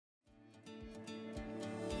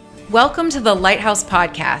Welcome to the Lighthouse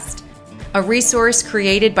Podcast, a resource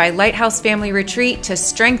created by Lighthouse Family Retreat to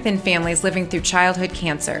strengthen families living through childhood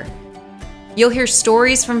cancer. You'll hear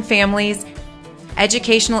stories from families,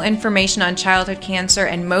 educational information on childhood cancer,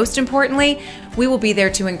 and most importantly, we will be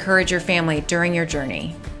there to encourage your family during your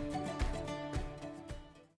journey.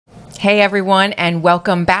 Hey everyone, and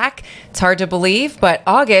welcome back. It's hard to believe, but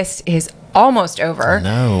August is almost over.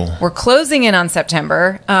 No. We're closing in on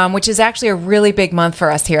September, which is actually a really big month for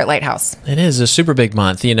us here at Lighthouse. It is a super big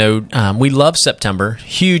month. You know, we love September,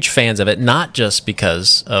 huge fans of it, not just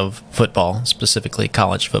because of football, specifically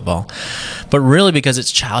college football, but really because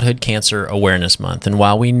it's Childhood Cancer Awareness Month. And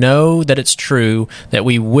while we know that it's true that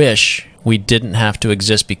we wish we didn't have to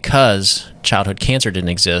exist because childhood cancer didn't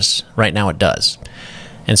exist, right now it does.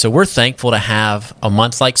 And so we're thankful to have a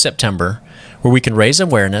month like September where we can raise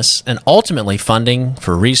awareness and ultimately funding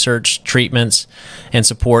for research, treatments, and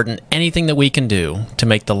support, and anything that we can do to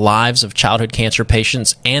make the lives of childhood cancer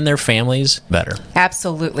patients and their families better.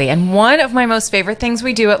 Absolutely. And one of my most favorite things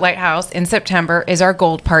we do at Lighthouse in September is our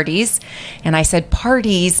gold parties. And I said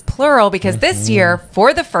parties, plural, because this year,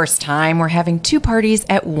 for the first time, we're having two parties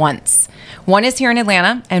at once. One is here in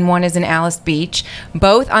Atlanta and one is in Alice Beach,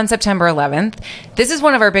 both on September 11th. This is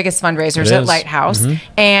one of our biggest fundraisers at Lighthouse.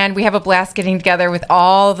 And we have a blast getting together with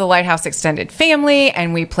all the Lighthouse extended family,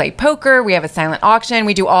 and we play poker, we have a silent auction,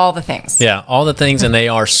 we do all the things. Yeah, all the things, and they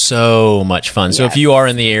are so much fun. So if you are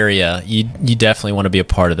in the area, you definitely want to be a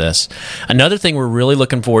part of this. Another thing we're really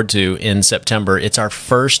looking forward to in September, it's our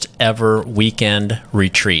first ever weekend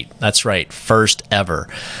retreat. That's right, first ever.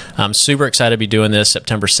 I'm super excited to be doing this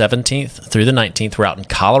September 17th through the 19th. We're out in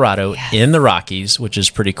Colorado in the Rockies, which is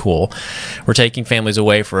pretty cool. We're taking families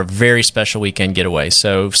away for a very special weekend getaway.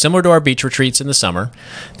 So similar to our beach retreats in the summer,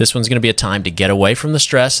 this one's going to be a time to get away from the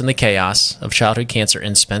stress and the chaos of childhood cancer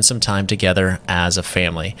and spend some time together as a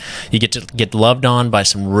family. You get to get loved on by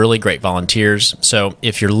some really great volunteers. So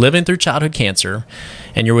if you're living through childhood cancer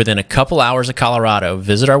and you're within a couple hours of Colorado,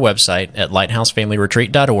 visit our website at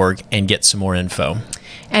lighthousefamilyretreat.org and get some more info.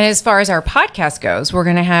 And as far as our podcast goes, we're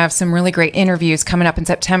going to have some really great interviews coming up in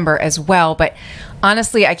September as well. But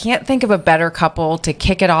honestly, I can't think of a better couple to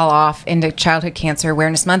kick it all off into Childhood Cancer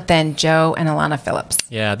Awareness Month than Joe and Alana Phillips.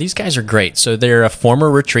 Yeah, these guys are great. So they're a former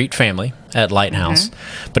retreat family at Lighthouse.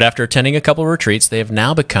 But after attending a couple of retreats, they have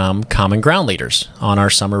now become Common Ground leaders on our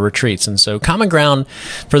summer retreats. And so Common Ground,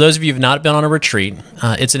 for those of you who have not been on a retreat,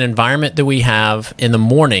 it's an environment that we have in the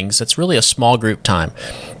mornings. It's really a small group time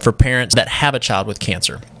for parents that have a child with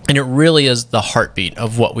cancer. And it really is the heartbeat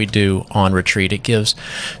of what we do on retreat. It gives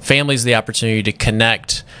families the opportunity to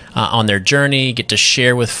connect on their journey, get to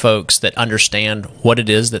share with folks that understand what it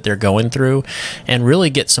is that they're going through, and really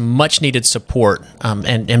get some much needed support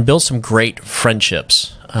and build some great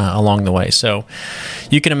friendships along the way. So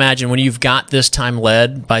you can imagine when you've got this time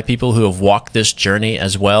led by people who have walked this journey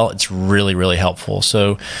as well, it's really, really helpful.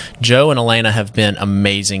 So Joe and Alana have been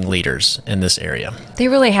amazing leaders in this area. They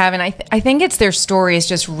really have, and I think it's their story is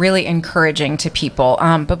just really encouraging to people.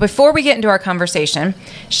 But before we get into our conversation,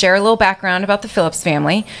 share a little background about the Phillips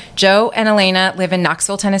family. Joe and Alana live in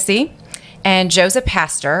Knoxville, Tennessee. And Joe's a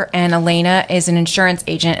pastor, and Alana is an insurance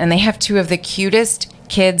agent, and they have two of the cutest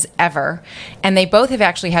kids ever. And they both have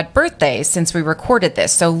actually had birthdays since we recorded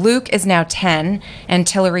this. So Luke is now 10 and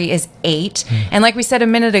Tillery is 8. And like we said a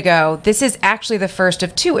minute ago, this is actually the first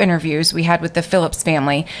of two interviews we had with the Phillips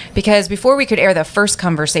family, because before we could air the first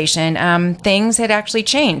conversation, things had actually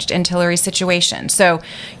changed in Tillery's situation. So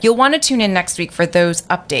you'll want to tune in next week for those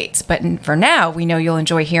updates. But for now, we know you'll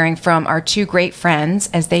enjoy hearing from our two great friends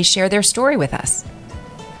as they share their story with us.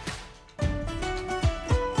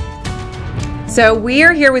 So we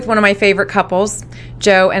are here with one of my favorite couples,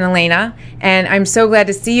 Joe and Alana, and I'm so glad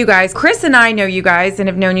to see you guys. Chris and I know you guys and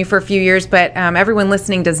have known you for a few years, but everyone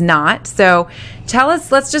listening does not. So tell us,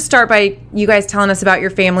 let's just start by you guys telling us about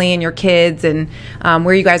your family and your kids and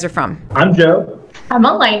where you guys are from. I'm Joe. I'm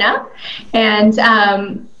Alana,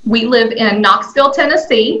 and we live in Knoxville,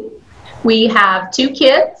 Tennessee. We have two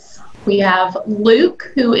kids. We have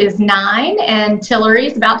Luke, who is 9, and Tillery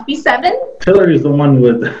is about to be 7. Tillery is the one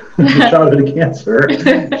with childhood cancer.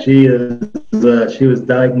 She was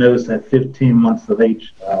diagnosed at 15 months of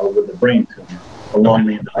age with a brain tumor along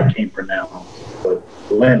the entire came pronounced. But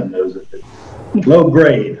Alana knows it. It's low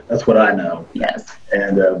grade. That's what I know. Yes.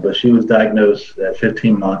 And but she was diagnosed at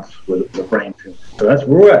 15 months with a brain tumor. So that's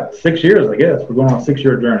where we're at. 6 years, I guess. We're going on a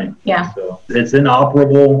 6-year journey. Yeah. So it's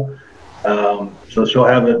inoperable. So she'll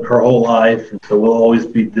have it her whole life, and so we'll always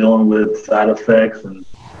be dealing with side effects and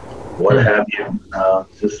what have you.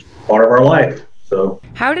 It's just part of our life. So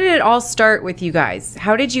how did it all start with you guys?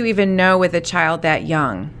 How did you even know with a child that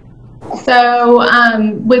young? So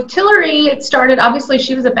with Tillery, it started, obviously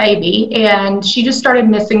she was a baby and she just started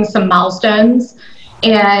missing some milestones.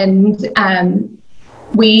 And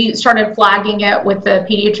we started flagging it with the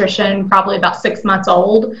pediatrician probably about 6 months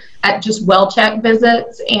old at just well-check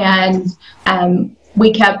visits. And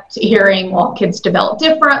we kept hearing, well, kids develop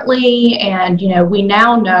differently. And, we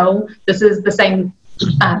now know this is the same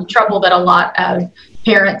trouble that a lot of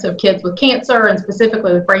parents of kids with cancer and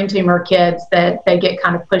specifically with brain tumor kids, that they get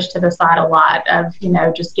kind of pushed to the side a lot of,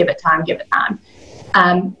 just give it time, give it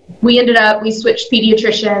time. We switched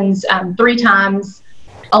pediatricians 3 times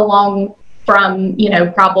along from,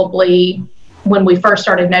 probably when we first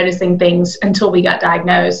started noticing things until we got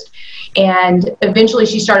diagnosed. And eventually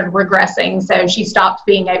she started regressing. So she stopped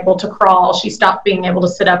being able to crawl. She stopped being able to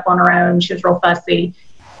sit up on her own. She was real fussy.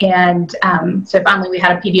 And so finally we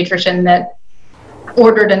had a pediatrician that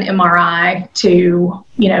ordered an MRI to,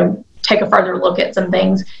 take a further look at some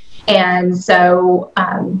things. And so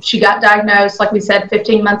she got diagnosed, like we said,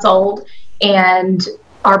 15 months old. And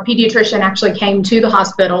our pediatrician actually came to the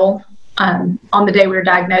hospital on the day we were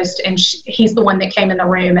diagnosed. And he's the one that came in the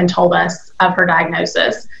room and told us of her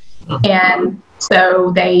diagnosis. And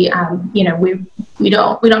so they, we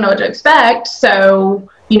don't know what to expect. So,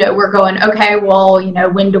 we're going, okay, well,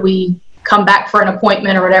 when do we come back for an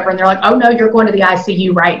appointment or whatever? And they're like, oh no, you're going to the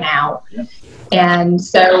ICU right now. Yeah. And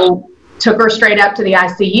so took her straight up to the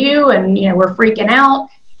ICU and, we're freaking out.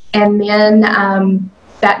 And then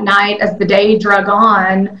that night, as the day drug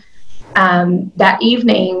on, that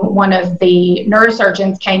evening, one of the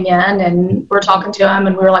neurosurgeons came in and we're talking to him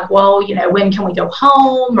and we were like, well, when can we go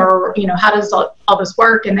home? Or, how does all this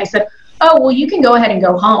work? And they said, oh, well, you can go ahead and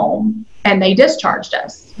go home. And they discharged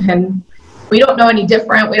us. And we don't know any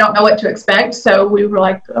different. We don't know what to expect. So we were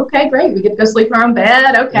like, okay, great. We get to go sleep in our own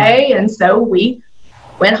bed. Okay. And so we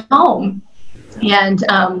went home. And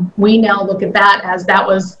we now look at that as that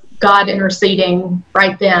was God interceding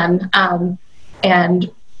right then,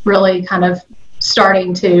 and really kind of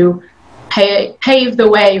starting to pave the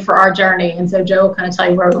way for our journey. And so Joe will kind of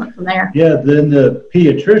tell you where we went from there. Yeah, then the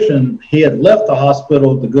pediatrician, he had left the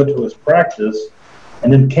hospital to go to his practice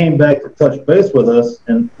and then came back to touch base with us,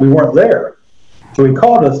 and we weren't there. So he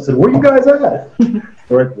called us and said, where you guys at?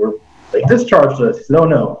 They discharged us. He said, oh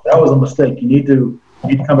no, that was a mistake. You need to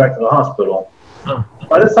come back to the hospital. Huh.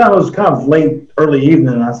 By this time it was kind of late, early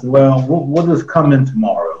evening, and I said, well, we'll just come in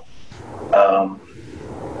tomorrow.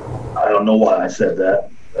 I don't know why I said that,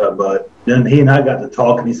 but then he and I got to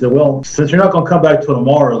talk, and he said, well, since you're not going to come back till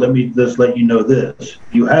tomorrow, let me just let you know this.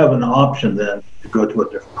 You have an option then to go to a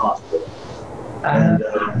different hospital. And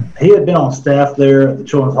he had been on staff there at the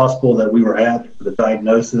children's hospital that we were at for the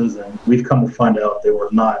diagnosis, and we've come to find out they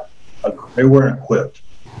weren't equipped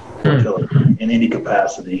in any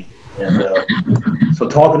capacity. And so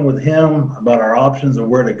talking with him about our options of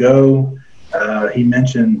where to go, he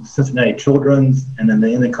mentioned Cincinnati Children's, and then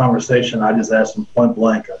in the conversation, I just asked him point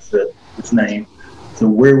blank. I said, his name. So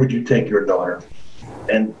where would you take your daughter?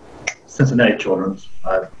 And Cincinnati Children's,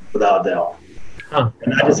 without a doubt. Huh.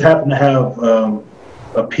 And I just happened to have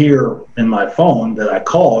a peer in my phone that I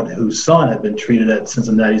called whose son had been treated at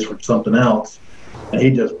Cincinnati's for something else, and he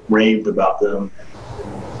just raved about them.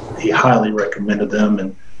 He highly recommended them,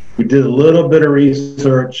 and we did a little bit of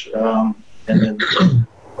research, and then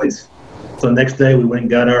so the next day we went and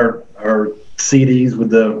got our CDs with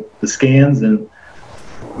the scans and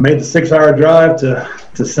made the 6-hour drive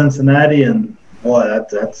to Cincinnati, and boy,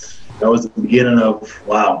 that was the beginning of,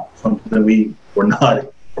 wow, something we were not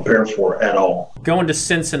prepared for at all. Going to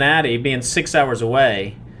Cincinnati, being 6 hours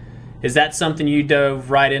away, is that something you dove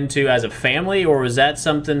right into as a family, or was that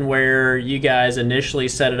something where you guys initially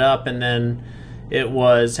set it up and then it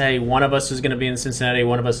was, hey, one of us is going to be in Cincinnati,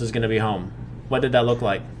 one of us is going to be home? What did that look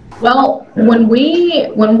like? Well, when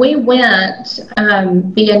we went,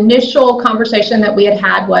 the initial conversation that we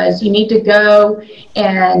had was, you need to go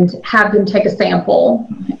and have them take a sample,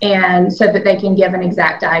 and so that they can give an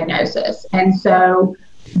exact diagnosis. And so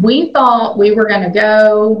we thought we were going to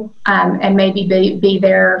go and maybe be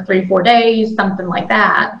there 3-4 days, something like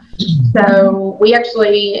that. So we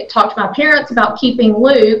actually talked to my parents about keeping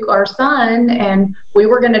Luke, our son, and we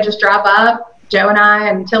were going to just drive up, Joe and I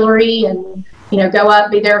and Tillery, and go up,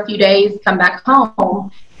 be there a few days, come back home.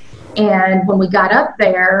 And when we got up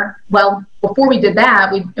there, well, before we did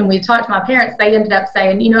that, we talked to my parents, they ended up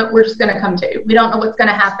saying, we're just going to come too. We don't know what's going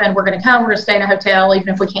to happen. We're going to come, we're going to stay in a hotel, even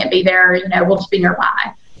if we can't be there, we'll just be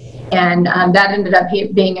nearby. And that ended up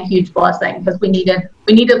being a huge blessing, because we needed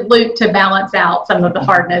Luke to balance out some of the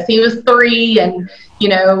hardness. He was 3, and,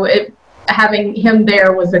 having him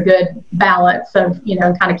there was a good balance of,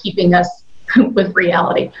 kind of keeping us with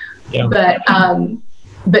reality. Yeah.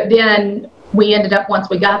 But then we ended up, once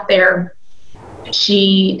we got there,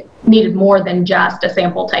 she needed more than just a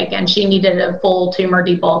sample taken. She needed a full tumor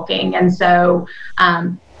debulking. And so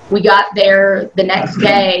we got there the next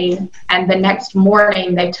day, and the next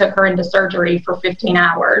morning they took her into surgery for 15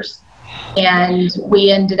 hours. And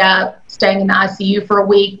we ended up staying in the ICU for a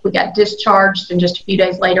week. We got discharged, and just a few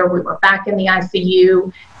days later we were back in the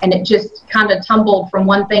ICU, and it just kind of tumbled from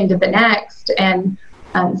one thing to the next. And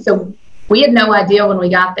so we had no idea when we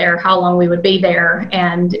got there how long we would be there,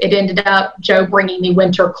 and it ended up Joe bringing me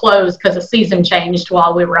winter clothes because the season changed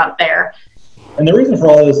while we were up there. And the reason for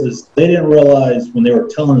all this is they didn't realize when they were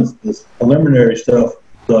telling us this preliminary stuff,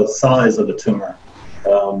 the size of the tumor.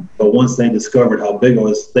 But once they discovered how big it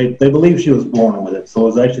was, they believed she was born with it. So it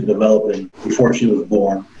was actually developing before she was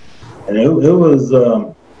born. And it was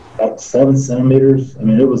about 7 centimeters. I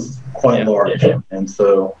mean, it was quite large.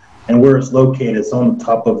 And where it's located, it's on the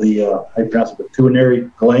top of the, how you pronounce it, the pituitary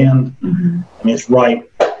gland. Mm-hmm. I mean, it's right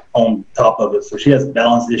on top of it. So she has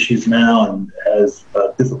balance issues now and has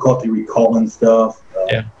difficulty recalling stuff.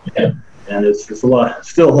 And it's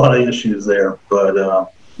still a lot of issues there.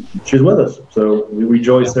 But she's with us, so we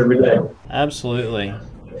rejoice every day. Absolutely.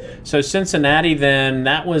 So Cincinnati, then,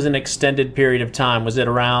 that was an extended period of time. Was it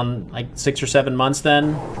around like 6 or 7 months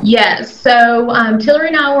then? Yes. So Tillery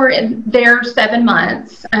and I were there 7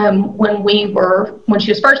 months. When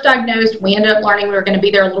she was first diagnosed, we ended up learning we were going to be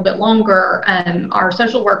there a little bit longer. Our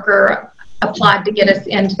social worker applied to get us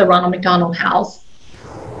into the Ronald McDonald House,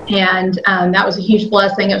 and that was a huge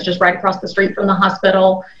blessing. It was just right across the street from the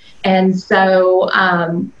hospital. And so,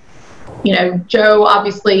 Joe,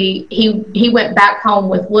 obviously, he went back home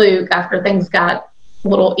with Luke after things got a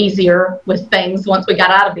little easier with things once we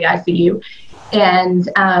got out of the ICU. And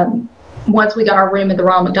once we got our room at the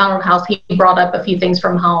Ronald McDonald House, he brought up a few things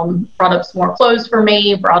from home, brought up some more clothes for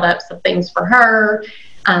me, brought up some things for her,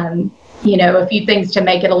 a few things to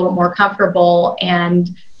make it a little more comfortable.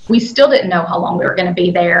 And we still didn't know how long we were going to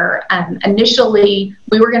be there. Initially,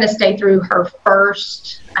 we were going to stay through her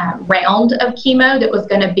first round of chemo that was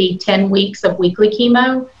going to be 10 weeks of weekly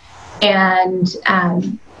chemo. And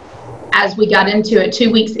as we got into it,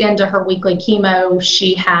 2 weeks into her weekly chemo,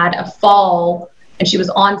 she had a fall, and she was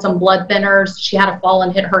on some blood thinners. She had a fall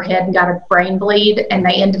and hit her head and got a brain bleed, and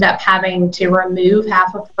they ended up having to remove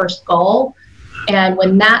half of her skull. And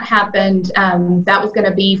when that happened, that was going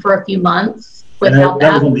to be for a few months. And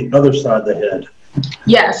that was on the other side of the head.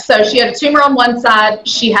 Yes. So she had a tumor on one side.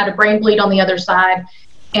 She had a brain bleed on the other side.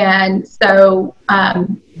 And so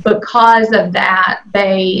because of that,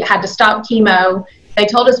 they had to stop chemo. They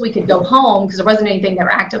told us we could go home because there wasn't anything they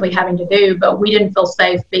were actively having to do, but we didn't feel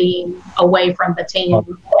safe being away from the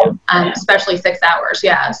team, especially 6 hours.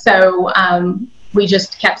 Yeah. So we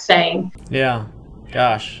just kept staying. Yeah.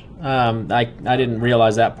 Gosh. I didn't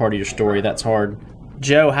realize that part of your story. That's hard.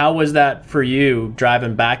 Joe, how was that for you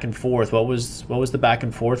driving back and forth? What was the back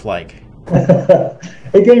and forth like?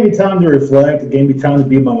 It gave me time to reflect. It gave me time to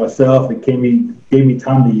be by myself. It gave me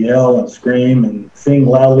time to yell and scream and sing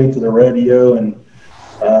loudly to the radio and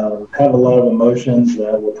have a lot of emotions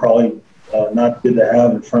that were probably not good to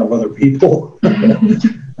have in front of other people.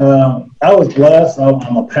 I was blessed.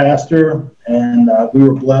 I'm a pastor, and we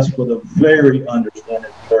were blessed with a very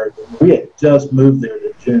understanding church. We had just moved there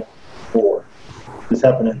to June 4. This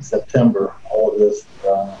happened in September, all of this.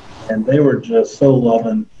 And they were just so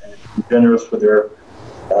loving and generous with their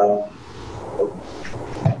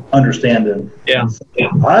understanding. Yeah.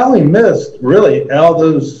 I only missed, really,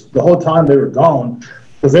 the whole time they were gone,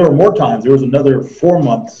 because there were more times. There was another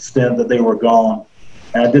 4-month stint that they were gone,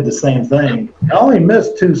 and I did the same thing. I only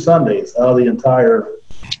missed 2 Sundays out of the entire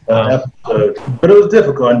episode. But it was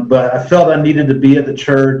difficult, but I felt I needed to be at the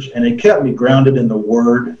church, and it kept me grounded in the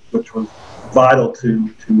Word, which was vital to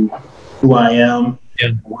who I am,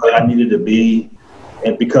 where I needed to be,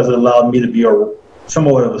 and because it allowed me to be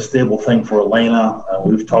somewhat of a stable thing for Alana.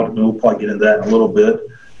 We'll probably get into that in a little bit.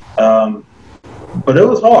 But it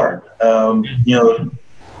was hard.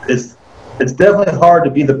 It's definitely hard to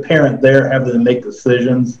be the parent there, having to make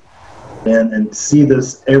decisions and see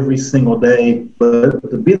this every single day. But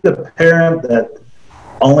to be the parent that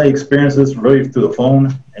only experiences really through the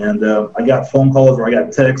phone, and I got phone calls or I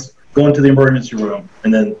got texts, going to the emergency room,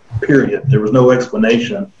 and then period. There was no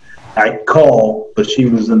explanation. I called, but she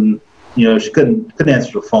was she couldn't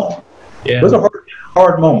answer the phone. Yeah. It was a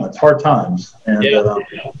hard moments, hard times, and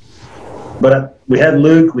but we had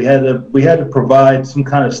Luke. We had to provide some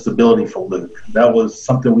kind of stability for Luke. That was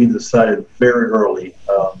something we decided very early.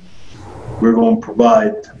 We were going to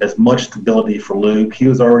provide as much stability for Luke. He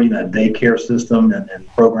was already in a daycare system and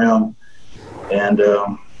program, And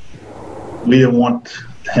we didn't want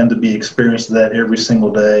him to be experiencing that every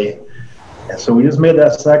single day. And so we just made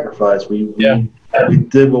that sacrifice. We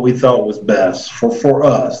did what we thought was best for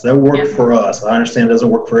us. That worked for us. I understand it doesn't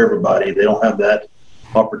work for everybody. They don't have that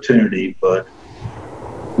opportunity, but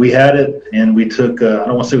we had it, and we took, I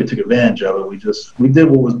don't want to say we took advantage of it. We did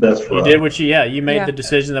what was best for us. You made the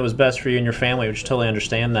decision that was best for you and your family, which totally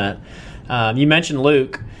understand that. You mentioned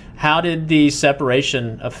Luke. How did the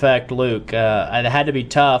separation affect Luke? It had to be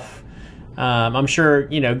tough. I'm sure,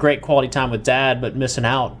 great quality time with Dad, but missing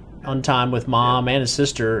out on time with Mom and his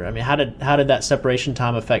sister. I mean, how did that separation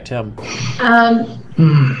time affect him?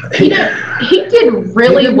 He did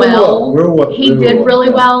really well. He did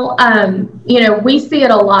really well. We see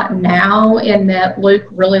it a lot now in that Luke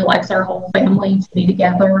really likes our whole family to be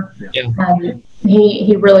together. Yeah.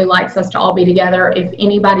 He really likes us to all be together. If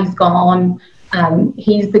anybody's gone,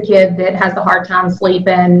 he's the kid that has a hard time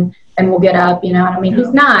sleeping and will get up, He's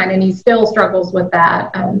 9 and he still struggles with that.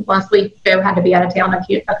 Last week, Joe had to be out of town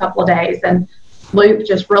a couple of days, and Luke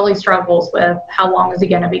just really struggles with how long is he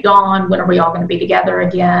going to be gone? When are we all going to be together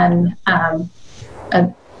again?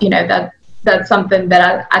 That's something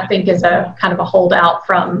that I think is a kind of a holdout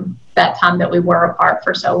from that time that we were apart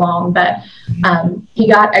for so long. But he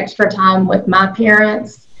got extra time with my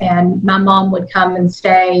parents, and my mom would come and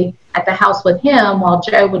stay at the house with him while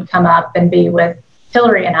Joe would come up and be with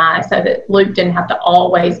Tillery and I, so that Luke didn't have to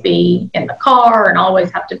always be in the car and always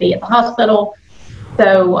have to be at the hospital.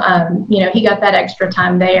 So, he got that extra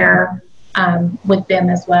time there with them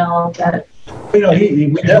as well. But, we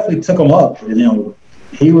definitely took him up.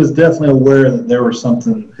 He was definitely aware that there was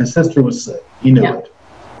something. His sister was sick. He knew it.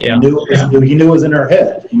 Yeah. He knew it was in her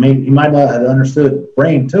head. He might not have understood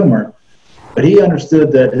brain tumor, but he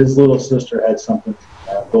understood that his little sister had something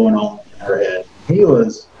going on in her head.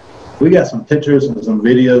 We got some pictures and some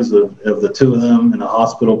videos of the two of them in a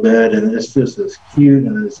hospital bed, and it's just as cute,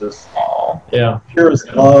 and it's just purest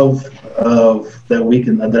love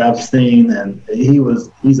that I've seen. And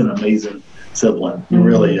he's an amazing sibling. He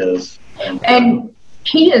really is. And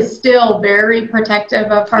he is still very protective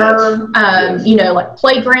of her. Yes. Like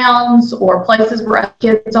playgrounds or places where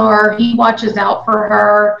kids are, he watches out for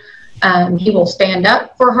her. He will stand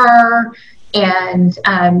up for her, and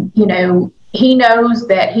he knows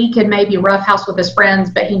that he can maybe roughhouse with his friends,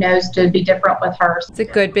 but he knows to be different with her. It's a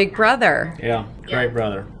good big brother. Yeah, great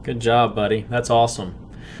brother. Good job, buddy. That's awesome.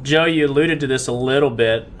 Joe, you alluded to this a little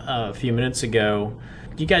bit a few minutes ago.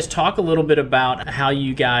 You guys talk a little bit about how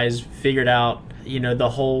you guys figured out, the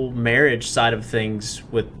whole marriage side of things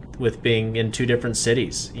with being in two different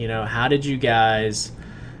cities. How did you guys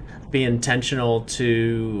be intentional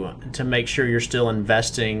to make sure you're still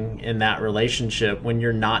investing in that relationship when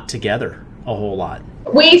you're not together a whole lot?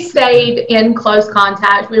 We stayed in close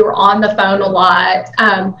contact. We were on the phone a lot,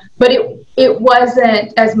 but it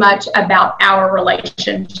wasn't as much about our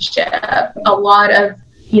relationship. A lot of,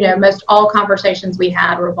 most all conversations we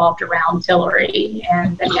had revolved around Tillery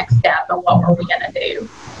and the next step and what were we going to do,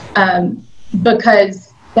 because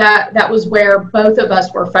that was where both of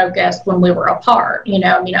us were focused when we were apart.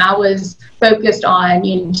 I was focused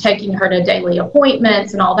on taking her to daily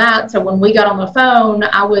appointments and all that. So when we got on the phone,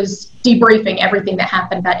 I was debriefing everything that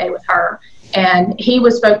happened that day with her. And he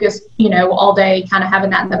was focused, all day, kind of having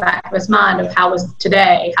that in the back of his mind of how was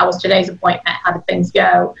today's appointment? How did things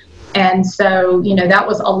go? And so, that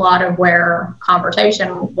was a lot of where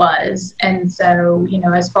conversation was. And so,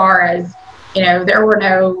 as far as, there were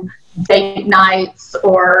no date nights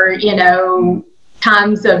or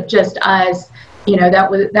times of just us,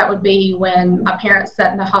 that would be when my parents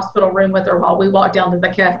sat in the hospital room with her while we walked down to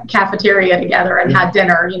the cafeteria together and had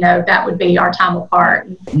dinner. That would be our time apart.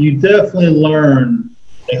 You definitely learn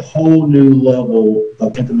a whole new level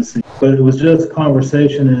of intimacy, but it was just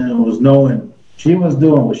conversation, and it was knowing she was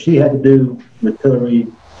doing what she had to do with Tillery,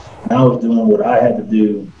 and I was doing what I had to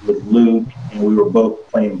do with Luke, and we were both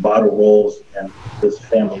playing vital roles in this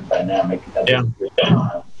family dynamic at this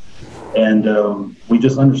time. And we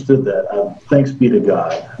just understood that. Thanks be to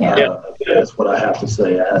God. That's what I have to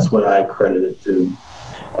say. That's what I credit it to.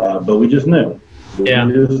 But we just knew. We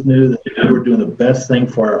just knew that we were doing the best thing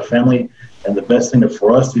for our family, and the best thing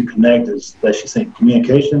for us to connect is, that she's saying,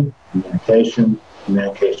 communication.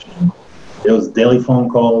 It was daily phone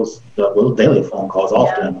calls,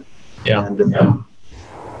 often. Yeah. And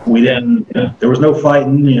we didn't, there was no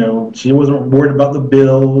fighting, she wasn't worried about the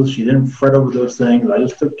bills. She didn't fret over those things. I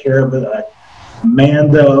just took care of it. I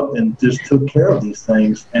manned up and just took care of these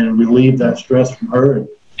things and relieved that stress from her. And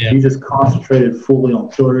she just concentrated fully on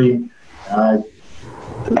Tillery. I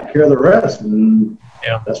took care of the rest. And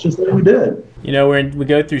Yeah. That's just what we did. You know, when we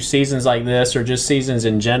go through seasons like this, or just seasons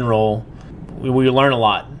in general, we learn a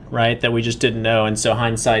lot, right? That we just didn't know. And so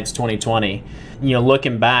hindsight's 2020. You know,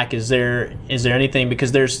 looking back, is there anything,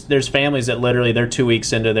 because there's families that literally they're 2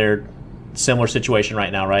 weeks into their similar situation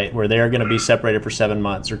right now, right? Where they're going to be separated for 7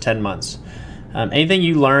 months or 10 months. Anything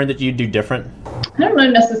you learned that you do different? I don't know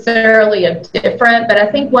necessarily a different, but I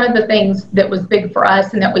think one of the things that was big for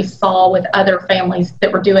us and that we saw with other families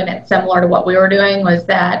that were doing it similar to what we were doing was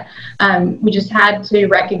that we just had to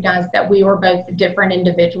recognize that we were both different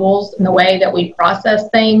individuals in the way that we process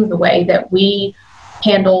things, the way that we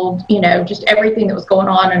handled, you know, just everything that was going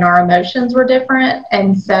on, and our emotions were different.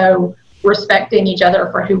 And so respecting each other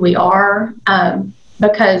for who we are,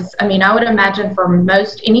 because I mean, I would imagine for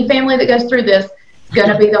any family that goes through this, it's going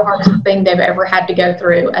to be the hardest thing they've ever had to go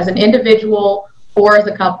through as an individual or as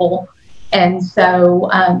a couple. And so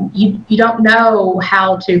you don't know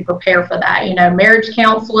how to prepare for that. You know, marriage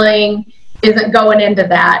counseling isn't going into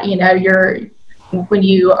that. You know, when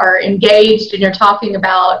you are engaged and you're talking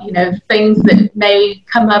about, you know, things that may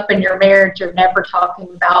come up in your marriage, you're never talking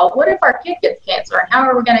about, what if our kid gets cancer and how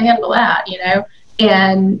are we going to handle that, you know?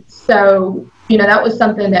 And so, you know, that was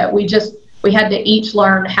something that we had to each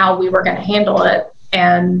learn how we were going to handle it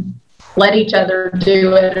and let each other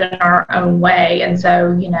do it in our own way. And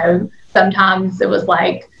so, you know, sometimes it was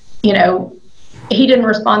like, you know, he didn't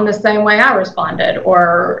respond the same way I responded,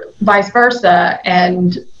 or vice versa.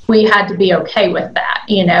 And we had to be okay with that,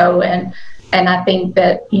 you know, and I think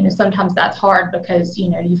that, you know, sometimes that's hard because, you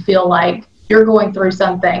know, you feel like you're going through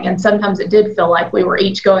something, and sometimes it did feel like we were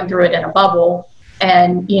each going through it in a bubble,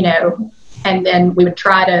 and, you know, and then we would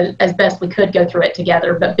try to, as best we could, go through it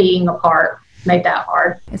together, but being apart made that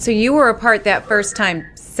hard. And so you were apart that first time,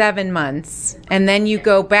 7 months, and then you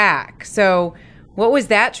go back. So what was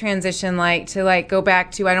that transition like to like go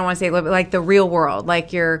back to, I don't want to say like the real world,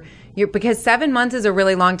 like you're because 7 months is a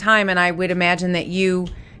really long time, and I would imagine that you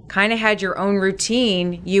kind of had your own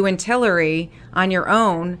routine, you and Tillery, on your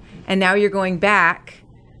own, and now you're going back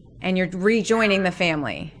and you're rejoining the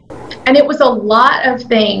family. And it was a lot of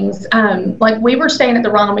things. Like we were staying at the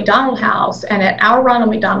Ronald McDonald House, and at our Ronald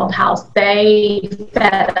McDonald House, they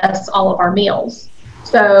fed us all of our meals.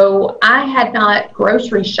 So I had not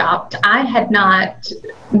grocery shopped. I had not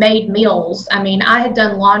made meals. I mean, I had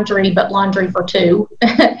done laundry, but laundry for two.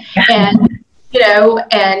 And, you know,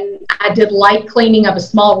 and I did light cleaning of a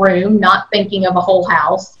small room, not thinking of a whole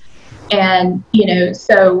house. And, you know,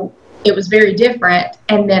 so it was very different.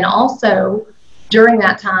 And then also during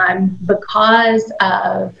that time, because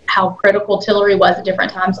of how critical Tillery was at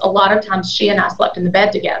different times, a lot of times she and I slept in the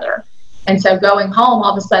bed together. And so going home,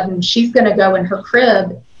 all of a sudden, she's going to go in her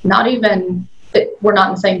crib, not even that we're not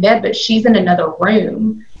in the same bed, but she's in another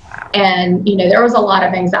room. And, you know, there was a lot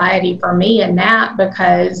of anxiety for me in that,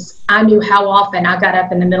 because I knew how often I got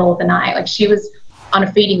up in the middle of the night. Like, she was on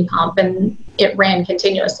a feeding pump and it ran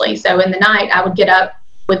continuously. So in the night, I would get up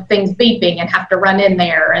with things beeping and have to run in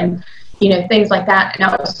there and, you know, things like that. And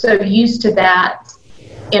I was so used to that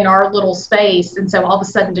in our little space. And so all of a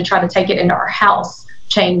sudden to try to take it into our house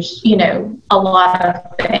changed, you know, a lot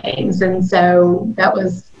of things. And so that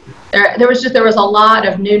was, there was a lot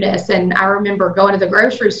of newness. And I remember going to the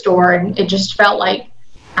grocery store, and it just felt like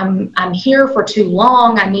I'm here for too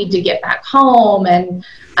long. I need to get back home. And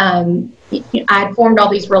I had formed all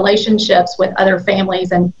these relationships with other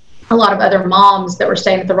families and a lot of other moms that were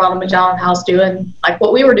staying at the Ronald McDonald House doing like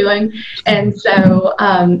what we were doing. And so,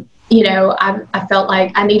 you know, I felt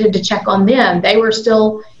like I needed to check on them. They were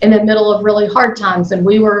still in the middle of really hard times, and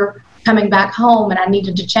we were coming back home, and I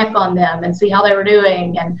needed to check on them and see how they were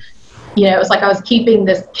doing. And, you know, it was like I was keeping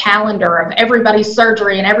this calendar of everybody's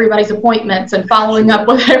surgery and everybody's appointments and following up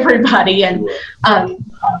with everybody. And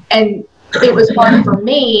it was hard for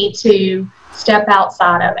me to step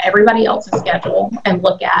outside of everybody else's schedule and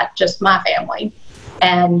look at just my family.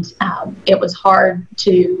 And it was hard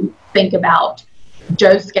to think about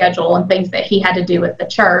Joe's schedule and things that he had to do with the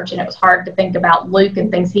church. And it was hard to think about Luke and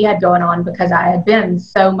things he had going on, because I had been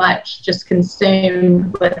so much just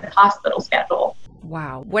consumed with the hospital schedule.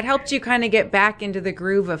 Wow. What helped you kind of get back into the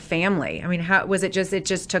groove of family? I mean, how was it? It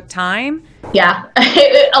just took time? Yeah.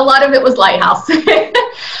 A lot of it was Lighthouse.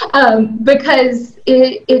 Because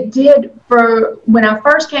it did, for when I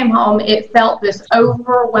first came home, it felt this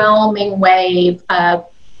overwhelming wave of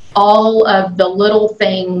all of the little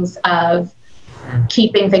things of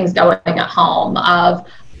keeping things going at home, of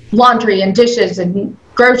laundry and dishes and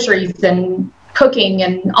groceries and cooking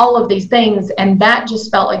and all of these things. And that just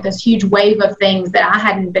felt like this huge wave of things that I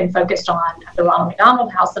hadn't been focused on at the Ronald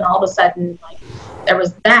McDonald House. And all of a sudden, like, there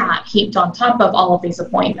was that heaped on top of all of these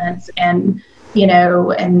appointments. And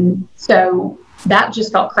and so that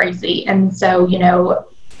just felt crazy. And so,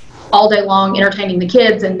 all day long entertaining the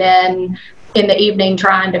kids, and then in the evening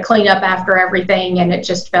trying to clean up after everything. And it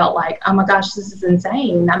just felt like, oh my gosh, this is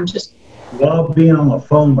insane. I'm just love being on the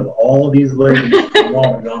phone with all of these ladies.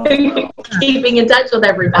 keeping in touch with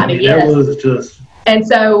everybody. That was just. And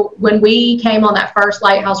so when we came on that first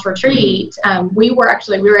Lighthouse retreat, we were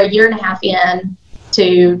a year and a half in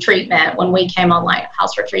to treatment when we came on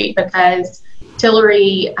Lighthouse retreat, because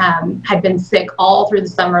Tillery had been sick all through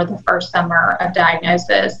the first summer of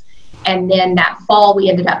diagnosis. And then that fall, we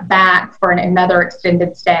ended up back for another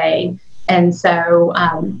extended stay. And so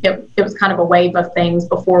it was kind of a wave of things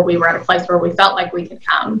before we were at a place where we felt like we could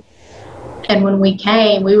come. And when we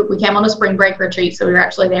came on a spring break retreat. So we were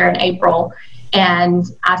actually there in April. And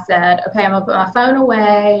I said, okay, I'm going to put my phone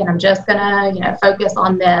away and I'm just going to, focus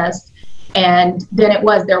on this. And then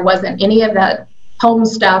there wasn't any of that home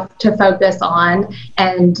stuff to focus on,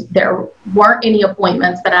 and there weren't any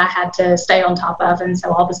appointments that I had to stay on top of. And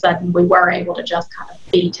so all of a sudden we were able to just kind of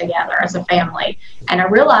be together as a family. And I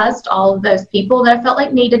realized all of those people that I felt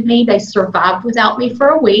like needed me, they survived without me for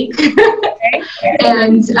a week.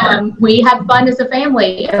 And we had fun as a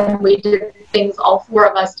family, and we did things, all four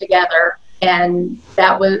of us together. And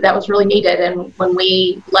that was really needed. And when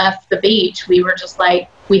we left the beach, we were just like,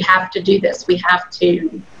 we have to do this. We have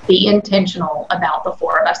to be intentional about the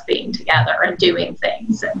four of us being together and doing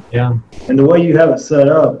things. And the way you have it set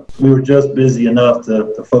up, we were just busy enough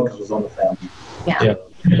to focus was on the family.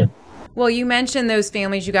 Yeah. Well, you mentioned those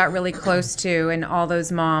families you got really close to and all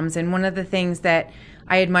those moms. And one of the things that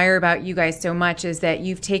I admire about you guys so much is that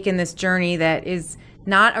you've taken this journey that is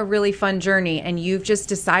not a really fun journey, and you've just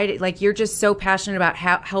decided, like, you're just so passionate about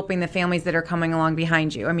helping the families that are coming along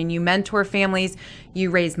behind you. I mean, you mentor families, you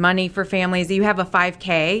raise money for families, you have a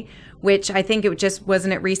 5K, which I think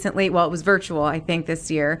wasn't it recently? Well, it was virtual, I think, this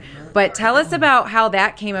year. But tell us about how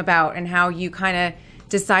that came about and how you kind of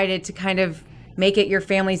decided to kind of make it your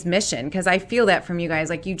family's mission, because I feel that from you guys.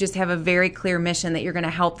 Like, you just have a very clear mission that you're going to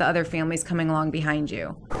help the other families coming along behind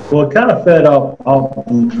you. Well, it kind of fed up.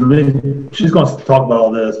 She's going to talk about all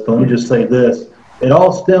this, but let me just say this. It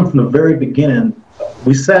all stemmed from the very beginning.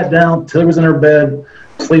 We sat down, Tillery was in her bed,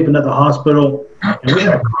 sleeping at the hospital, and we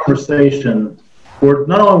had a conversation where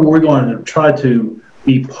not only were we going to try to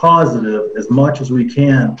be positive as much as we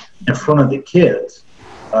can in front of the kids.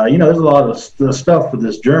 There's a lot of stuff with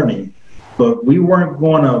this journey, but we weren't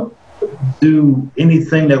going to do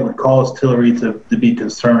anything that would cause Tillery to be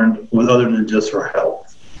concerned with other than just her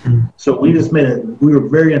health. So we just we were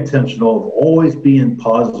very intentional of always being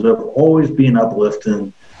positive, always being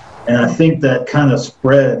uplifting. And I think that kind of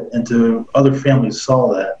spread into other families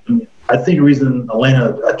saw that. I think the reason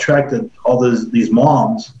Alana attracted all these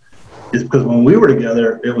moms is because when we were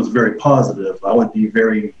together, it was very positive. I would be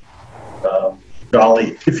very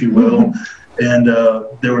jolly, if you will. And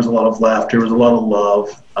there was a lot of laughter, there was a lot of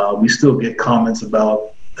love. We still get comments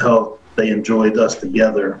about how they enjoyed us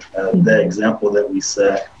together, that example that we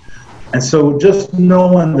set. And so just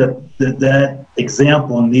knowing that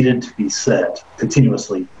example needed to be set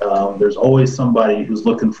continuously. There's always somebody who's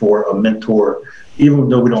looking for a mentor, even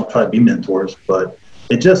though we don't try to be mentors, but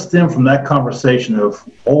it just stemmed from that conversation of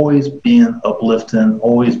always being uplifting,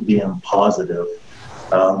 always being positive.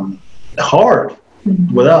 Hard,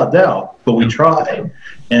 without a doubt, but we try.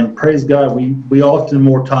 And praise God, we often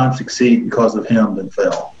more times succeed because of him than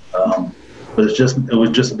fail. But it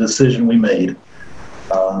was just a decision we made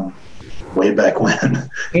way back when.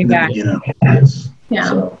 Yes. Yeah.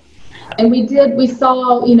 So. And we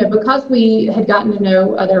saw, because we had gotten to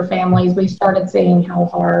know other families, we started seeing how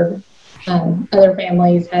hard other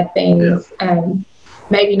families had things.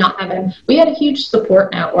 Maybe not having, we had a huge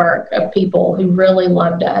support network of people who really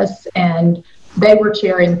loved us, and they were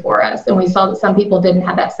cheering for us. And we saw that some people didn't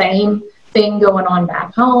have that same thing going on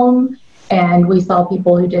back home. And we saw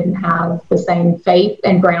people who didn't have the same faith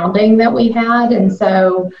and grounding that we had. And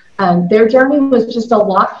so their journey was just a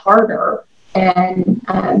lot harder. And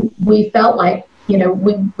we felt like,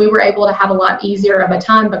 we were able to have a lot easier of a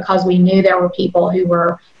time because we knew there were people who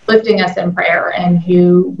were lifting us in prayer and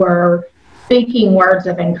who were speaking words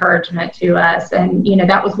of encouragement to us. And,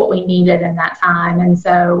 that was what we needed in that time. And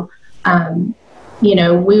so,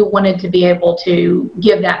 we wanted to be able to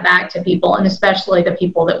give that back to people, and especially the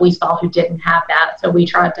people that we saw who didn't have that. So we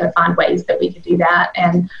tried to find ways that we could do that.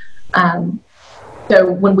 And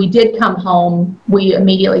so when we did come home, we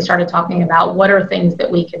immediately started talking about what are things that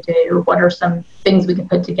we could do, what are some things we could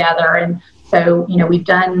put together. And so, we've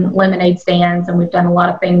done lemonade stands, and we've done a lot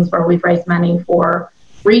of things where we've raised money for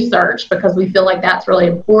research because we feel like that's really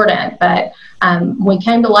important. But when we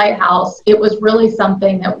came to Lighthouse, it was really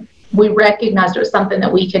something that we recognized it was something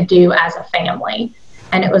that we could do as a family.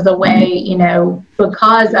 And it was a way, you know,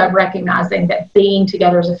 because of recognizing that being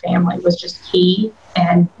together as a family was just key.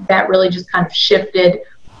 And that really just kind of shifted,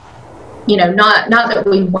 you know, not that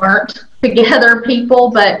we weren't together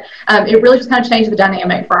people, but it really just kind of changed the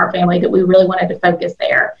dynamic for our family, that we really wanted to focus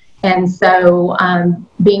there. And so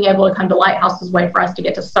being able to come to Lighthouse was a way for us to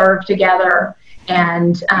get to serve together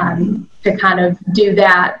and to kind of do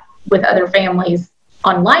that with other families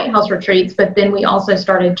on Lighthouse retreats. But then we also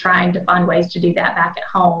started trying to find ways to do that back at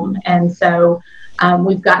home. And so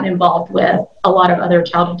we've gotten involved with a lot of other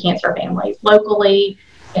childhood cancer families locally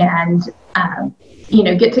and, you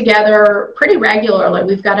know, get together pretty regularly.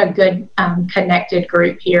 We've got a good connected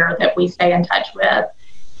group here that we stay in touch with.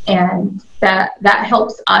 And that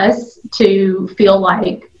helps us to feel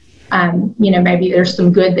like, you know, maybe there's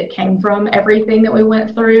some good that came from everything that we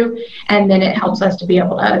went through. And then it helps us to be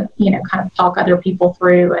able to, you know, kind of talk other people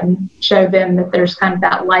through and show them that there's kind of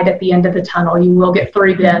that light at the end of the tunnel. You will get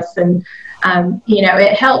through this. And, you know,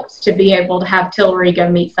 it helps to be able to have Tillery go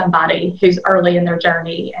meet somebody who's early in their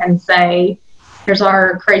journey and say, here's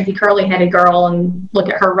our crazy curly-headed girl, and look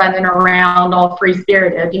at her running around all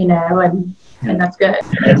free-spirited, you know, and that's good.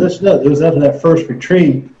 And just know, it was after that first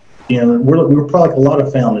retreat, you know, we were probably like a lot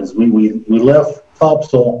of families. We left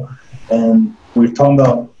Topsail, and we were talking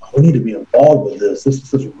about, we need to be involved with this. This is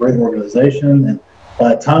such a great organization. And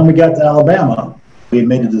by the time we got to Alabama, we had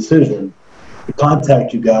made a decision to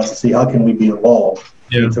contact you guys to see how can we be involved.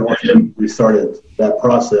 Yeah. So we started that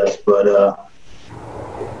process. But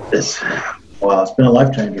it's been a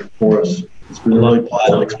life changer for us. It's been a really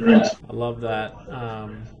positive experience. I love that.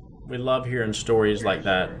 We love hearing stories like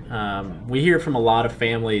that. We hear from a lot of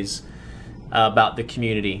families about the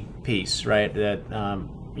community piece, right? That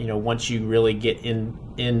you know, once you really get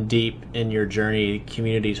in deep in your journey,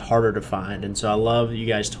 community is harder to find. And so I love you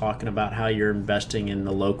guys talking about how you're investing in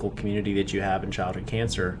the local community that you have in childhood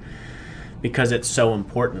cancer, because it's so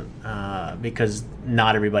important. Because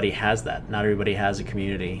not everybody has that. Not everybody has a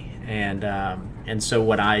community, and so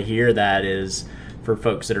what I hear that is, for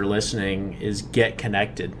folks that are listening, is get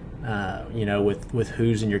connected. You know, with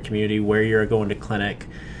who's in your community, where you're going to clinic,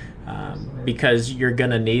 because you're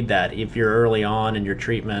going to need that if you're early on in your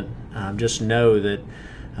treatment. Just know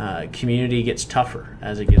that community gets tougher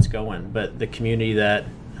as it gets going, but the community that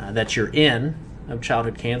you're in of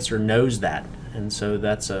childhood cancer knows that, and so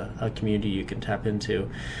that's a community you can tap into.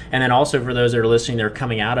 And then also for those that are listening, they're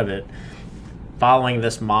coming out of it, following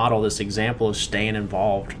this model, this example of staying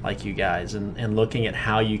involved like you guys, and looking at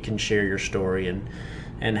how you can share your story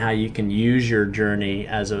and how you can use your journey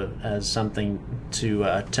as something to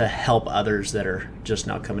help others that are just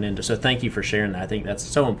now coming into. So thank you for sharing that. I think that's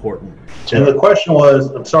so important. And the question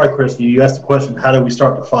was, I'm sorry, Christy, you asked the question, how did we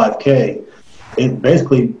start the 5K?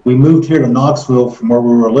 Basically, we moved here to Knoxville from where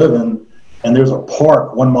we were living, and there's a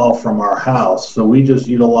park 1 mile from our house. So we just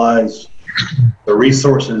utilized the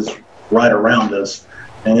resources right around us,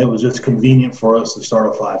 and it was just convenient for us to start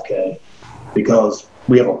a 5K because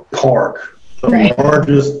we have a park. The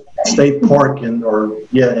largest state park in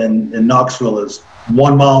Knoxville is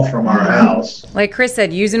 1 mile from our house. Like Chris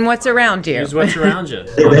said, using what's around you. Use what's around you.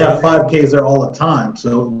 They have 5Ks there all the time,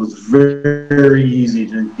 so it was very, very easy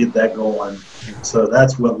to get that going. So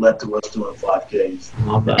that's what led to us doing 5Ks.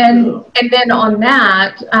 And then on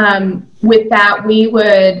that, with that, we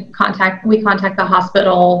contact the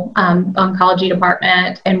hospital oncology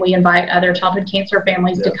department, and we invite other childhood cancer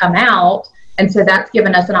families to come out. And so that's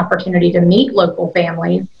given us an opportunity to meet local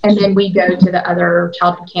families. And then we go to the other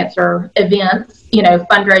childhood cancer events, you know,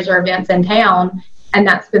 fundraiser events in town. And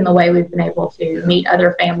that's been the way we've been able to meet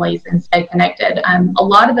other families and stay connected. A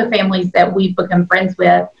lot of the families that we've become friends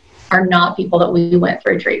with are not people that we went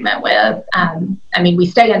through treatment with. I mean, we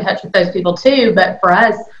stay in touch with those people too, but for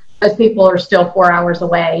us, those people are still 4 hours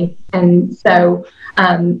away. And so,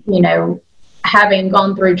 you know, having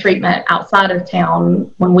gone through treatment outside of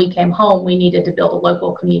town, when we came home, we needed to build a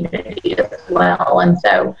local community as well. And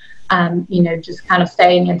so, you know, just kind of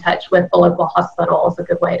staying in touch with the local hospital is a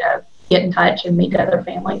good way to get in touch and meet other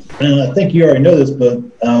families. And I think you already know this, but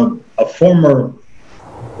a former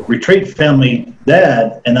retreat family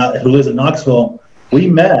dad who lives in Knoxville, we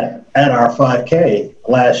met at our 5K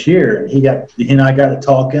last year. He and I got to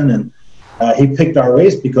talking, and he picked our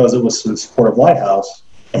race because it was in support of Lighthouse.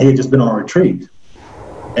 And he had just been on a retreat.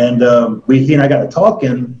 And he and I got to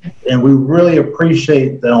talking, and we really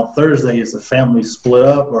appreciate that on Thursday as the family split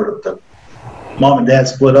up, or the mom and dad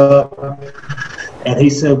split up. And he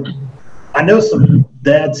said, I know some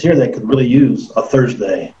dads here that could really use a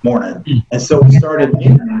Thursday morning. And so we started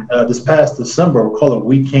meeting this past December. We call it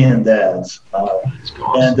Weekend Dads.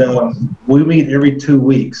 And we meet every 2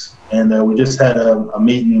 weeks. And we just had a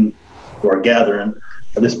meeting or a gathering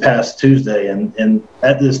this past Tuesday. And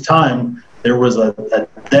at this time, there was a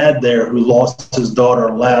dad there who lost his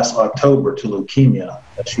daughter last October to leukemia.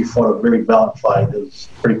 She fought a very valiant fight. It was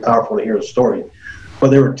pretty powerful to hear the story. But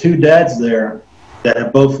there were 2 dads there that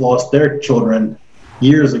had both lost their children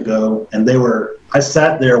years ago. And I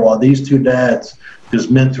sat there while these 2 dads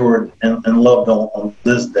just mentored and loved on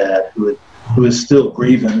this dad who is still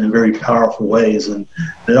grieving in very powerful ways. And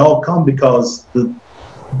it all come because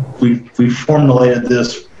we formulated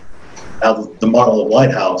this out of the model of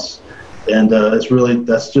Lighthouse. And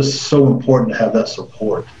that's just so important to have that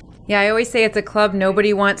support. Yeah, I always say it's a club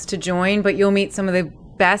nobody wants to join, but you'll meet some of the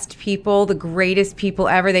best people, the greatest people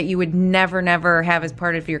ever that you would never have as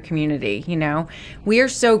part of your community. You know, we are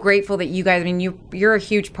so grateful that you guys, I mean, you're a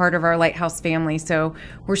huge part of our Lighthouse family. So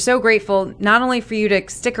we're so grateful not only for you to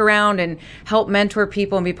stick around and help mentor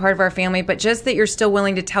people and be part of our family, but just that you're still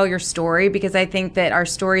willing to tell your story, because I think that our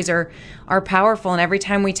stories are powerful. And every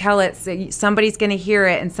time we tell it, somebody's going to hear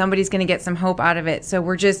it and somebody's going to get some hope out of it. So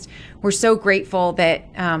we're so grateful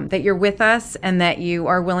that that you're with us and that you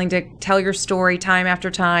are willing to tell your story time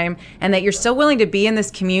after time, and that you're still willing to be in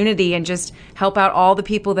this community and just help out all the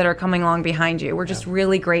people that are coming along behind you. We're just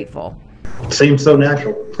really grateful. Seems so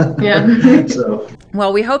natural. Yeah. So.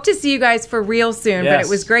 Well, we hope to see you guys for real soon, but it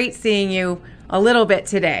was great seeing you a little bit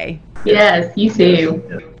today. Yes, you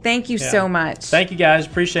too. Thank you so much. Thank you, guys.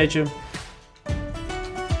 Appreciate you.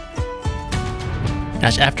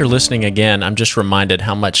 Gosh, after listening again, I'm just reminded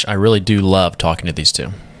how much I really do love talking to these 2.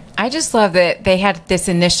 I just love that they had this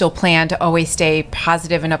initial plan to always stay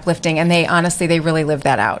positive and uplifting, and they really lived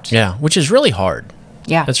that out. Yeah, which is really hard.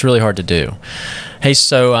 Yeah. That's really hard to do. Hey,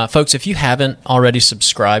 so folks, if you haven't already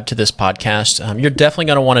subscribed to this podcast, you're definitely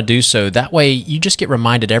going to want to do so. That way, you just get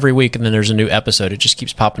reminded every week, and then there's a new episode. It just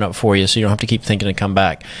keeps popping up for you, so you don't have to keep thinking to come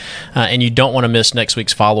back. And you don't want to miss next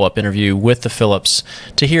week's follow-up interview with the Phillips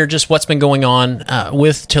to hear just what's been going on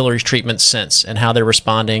with Tillery's treatment since, and how they're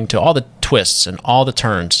responding to all the twists and all the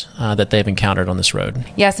turns that they've encountered on this road.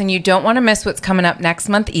 Yes, and you don't want to miss what's coming up next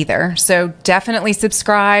month either. So definitely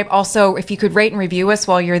subscribe. Also, if you could rate and review us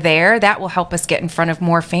while you're there, that will help us get in front of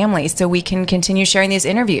more families so we can continue sharing these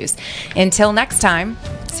interviews. Until next time,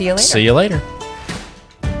 see you later. See you later.